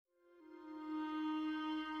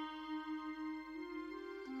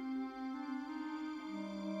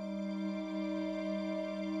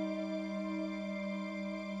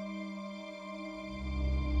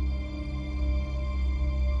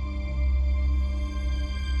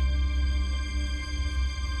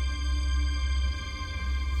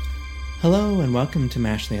Hello and welcome to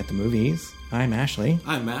Mashley at the Movies. I'm Ashley.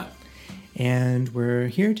 I'm Matt. And we're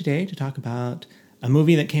here today to talk about a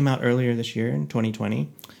movie that came out earlier this year in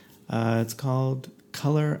 2020. It's called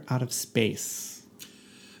Color Out of Space.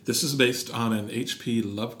 This is based on an H.P.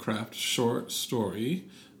 Lovecraft short story.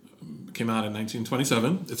 It came out in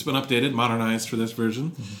 1927. It's been updated, modernized for this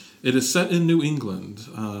version. Mm-hmm. It is set in New England,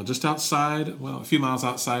 just outside, a few miles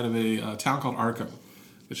outside of a town called Arkham,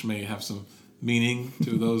 which may have some meaning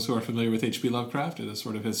to those who are familiar with H.P. Lovecraft. It is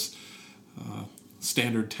sort of his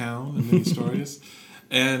standard town in many stories.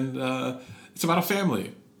 And it's about a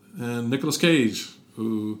family. And Nicolas Cage,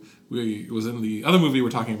 who was in the other movie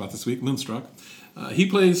we're talking about this week, Moonstruck, he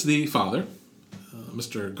plays the father,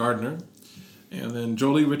 Mr. Gardner. And then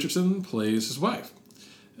Jolie Richardson plays his wife.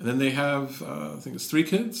 And then they have, I think it's 3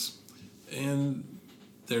 kids. And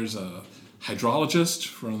there's a hydrologist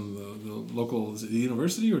from the local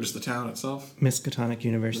university or just the town itself? Miskatonic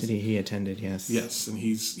University he attended, yes. Yes, and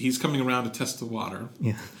he's coming around to test the water.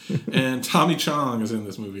 Yeah. And Tommy Chong is in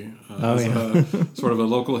this movie. Sort of a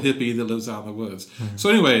local hippie that lives out in the woods. Mm-hmm. So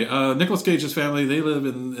anyway, Nicolas Cage's family, they live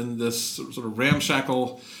in this sort of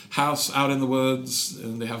ramshackle house out in the woods,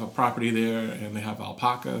 and they have a property there, and they have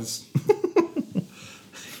alpacas.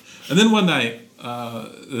 And then one night,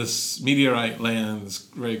 this meteorite lands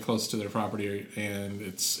very close to their property, and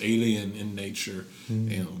it's alien in nature,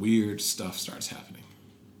 and weird stuff starts happening.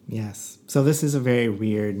 Yes. So this is a very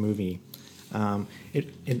weird movie.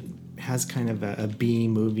 It has kind of a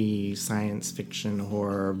B-movie science fiction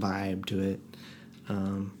horror vibe to it.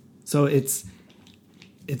 So it's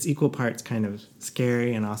equal parts kind of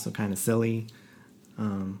scary and also kind of silly.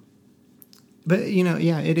 But,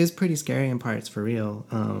 it is pretty scary in parts for real.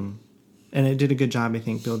 And it did a good job, I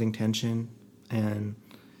think, building tension. And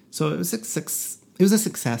so it was a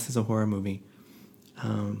success as a horror movie.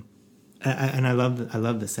 And I love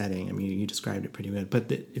the setting. I mean, you described it pretty good. But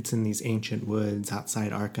it's in these ancient woods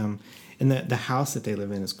outside Arkham. And the house that they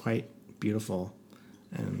live in is quite beautiful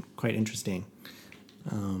and quite interesting.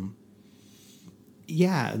 So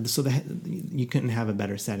you couldn't have a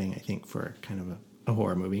better setting, I think, for kind of a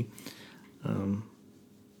horror movie.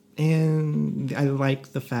 And I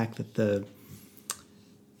like the fact that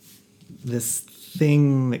this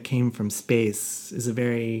thing that came from space is a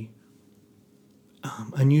very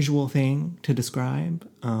unusual thing to describe.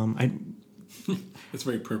 It's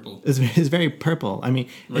very purple. It's very purple. I mean,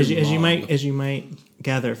 as you might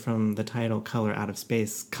gather from the title "Color Out of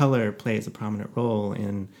Space," color plays a prominent role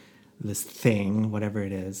in this thing, whatever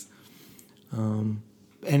it is. And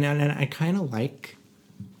I kind of like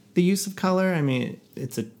the use of color. I mean,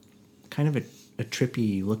 it's a kind of a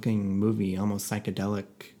trippy looking movie, almost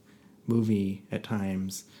psychedelic movie at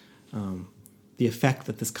times. The effect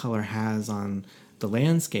that this color has on the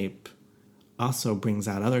landscape also brings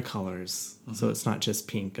out other colors. Mm-hmm. So it's not just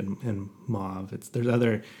pink and mauve. There's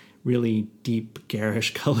other really deep,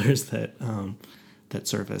 garish colors that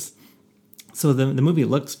surface. So the movie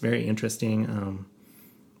looks very interesting.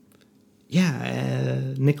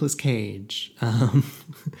 Nicolas Cage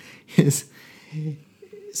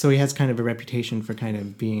so he has kind of a reputation for kind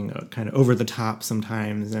of being kind of over the top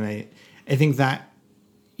sometimes, and I think that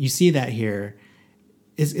you see that here.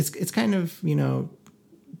 It's kind of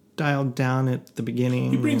dialed down at the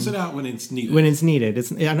beginning. He brings it out when it's needed. When it's needed,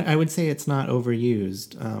 I would say it's not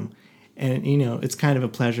overused, and it's kind of a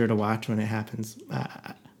pleasure to watch when it happens.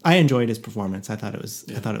 I enjoyed his performance. I thought it was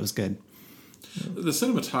good. The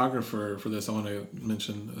cinematographer for this, I want to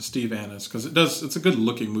mention Steve Annis, because it's a good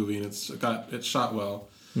looking movie and it's shot well.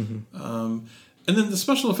 Mm-hmm. And then the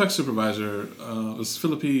special effects supervisor was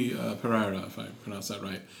Felipe Pereira, if I pronounce that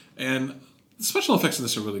right. And the special effects in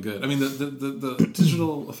this are really good. I mean, the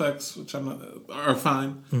digital effects, which are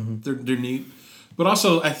fine. Mm-hmm. They're neat. But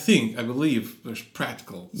also, I believe there's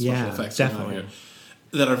practical special effects going on here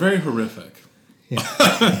that are very horrific. Yeah.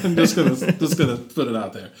 I'm just gonna put it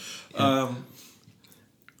out there. Yeah.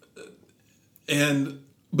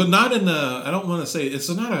 But not in the, I don't want to say, it's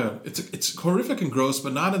horrific and gross,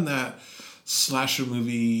 but not in that slasher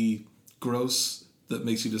movie gross that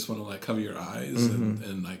makes you just want to like cover your eyes mm-hmm.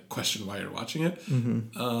 and like question why you're watching it.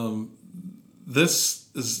 Mm-hmm. This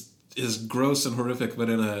is gross and horrific, but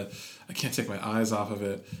I can't take my eyes off of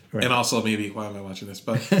it. Right. And also maybe, why am I watching this?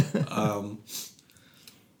 But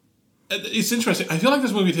it's interesting. I feel like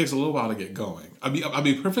this movie takes a little while to get going. I'll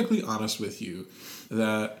be perfectly honest with you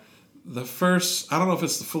that the first, I don't know if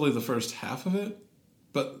it's fully the first half of it,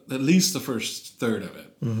 but at least the first third of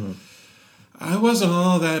it. Mm-hmm. I wasn't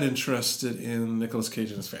all that interested in Nicolas Cage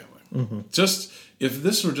and his family. Just if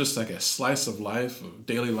this were just like a slice of life, of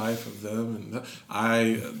daily life of them, and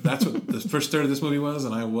that's what the first third of this movie was,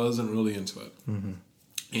 and I wasn't really into it.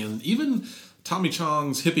 And even Tommy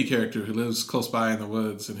Chong's hippie character who lives close by in the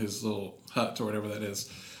woods in his little hut or whatever that is,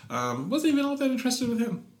 wasn't even all that interested with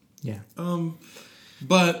him. Yeah.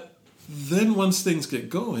 But then once things get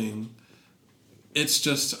going, it's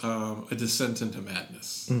just a descent into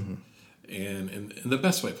madness, and in the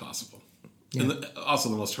best way possible. Yeah. And also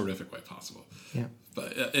the most horrific way possible. Yeah.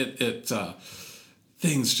 But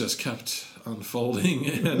things just kept unfolding,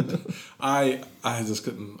 and I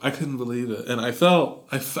couldn't believe it. And I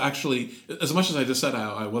actually, as much as I just said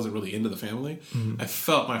I wasn't really into the family, I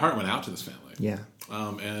felt my heart went out to this family. Yeah.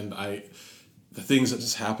 And the things that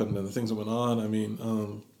just happened and the things that went on. I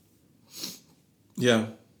mean, yeah,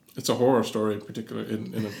 it's a horror story, particularly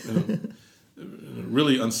in a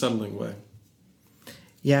really unsettling way.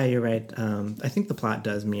 Yeah, you're right. I think the plot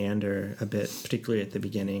does meander a bit, particularly at the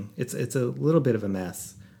beginning. It's a little bit of a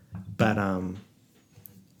mess, but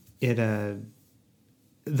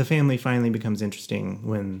the family finally becomes interesting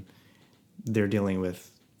when they're dealing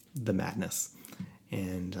with the madness,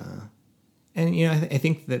 and you know I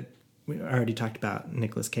think that we already talked about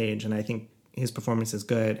Nicolas Cage, and I think his performance is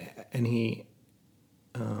good, and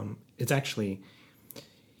it's actually,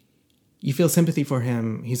 you feel sympathy for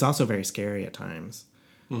him. He's also very scary at times.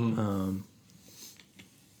 And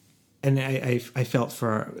I felt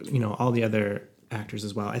for, you know, all the other actors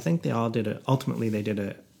as well. I think they all ultimately they did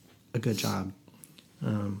a good job.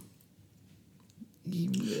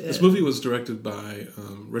 This movie was directed by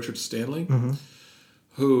Richard Stanley,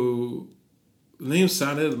 who, the name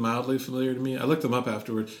sounded mildly familiar to me. I looked him up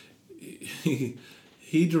afterward.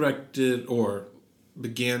 He directed, or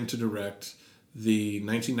began to direct, the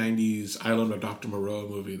 1990s Island of Dr. Moreau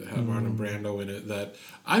movie that had Marlon Brando in it, that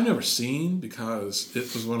I've never seen because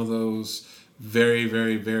it was one of those very,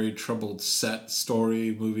 very, very troubled set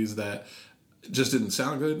story movies that just didn't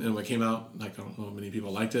sound good. And when it came out, like, I don't know, many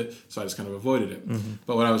people liked it, so I just kind of avoided it.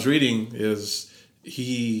 But what I was reading is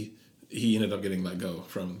he ended up getting let go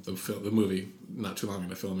from the movie not too long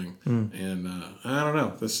into filming. And I don't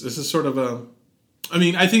know. This is sort of a... I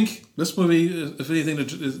mean, I think this movie, if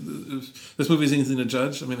this movie is anything to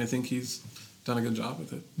judge, I mean, I think he's done a good job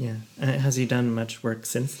with it. Yeah. Has he done much work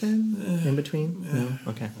since then, in between? No?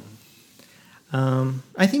 Okay.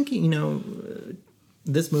 I think, you know,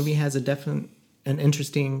 this movie has an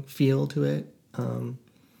interesting feel to it.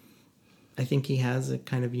 I think he has a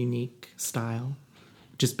kind of unique style,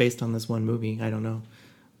 just based on this one movie. I don't know.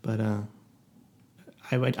 But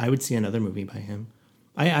I would see another movie by him.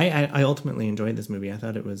 I ultimately enjoyed this movie. I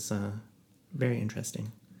thought it was very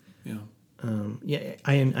interesting. Yeah.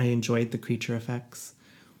 I enjoyed the creature effects.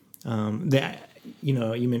 You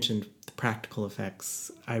know, you mentioned the practical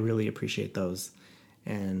effects. I really appreciate those.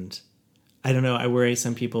 And I don't know, I worry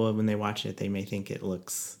some people when they watch it, they may think it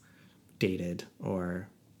looks dated or,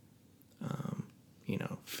 you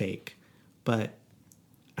know, fake. But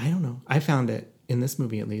I don't know. I found it, in this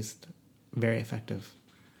movie at least, very effective.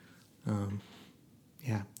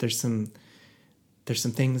 Yeah, there's some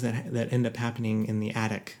things that end up happening in the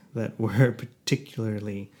attic that were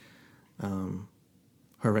particularly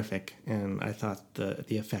horrific, and I thought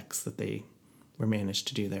the effects that they were managed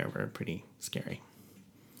to do there were pretty scary.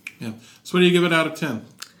 Yeah. So what do you give it out of 10?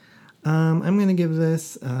 I'm going to give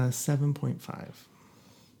this 7.5.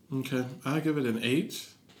 Okay, I give it an 8.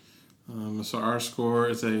 So our score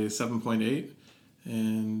is a 7.8,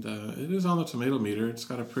 and it is on the tomato meter. It's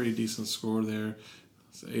got a pretty decent score there.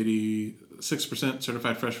 It's 86%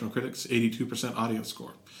 certified fresh from critics, 82% audience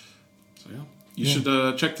score. So yeah, you should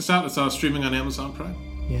check this out. It's streaming on Amazon Prime.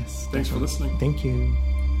 Yes. Thanks for listening. Thank you.